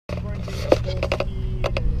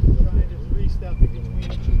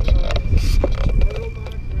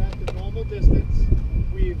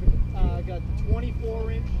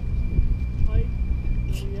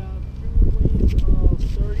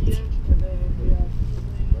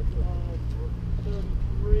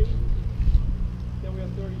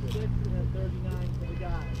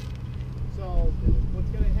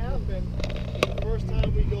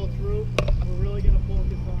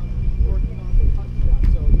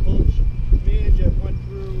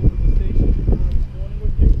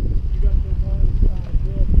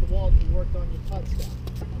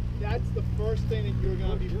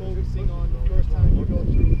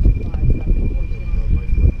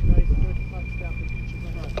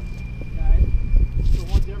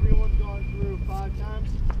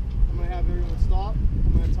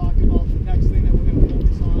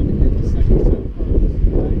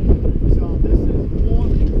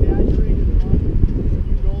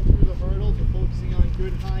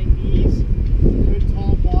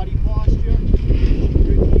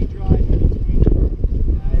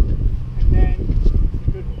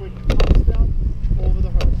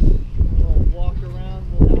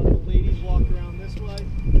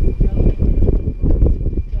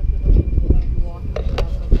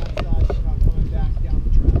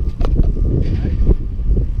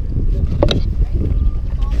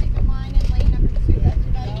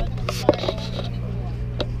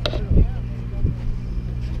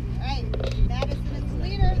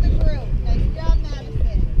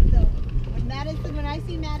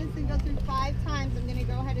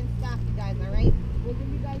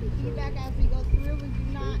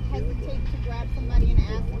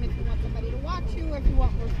not sure if you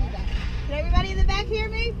want more feedback. Did everybody in the back hear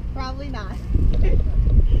me? Probably not. So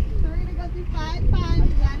we're going to go through 5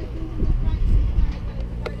 times. Madison's in the front.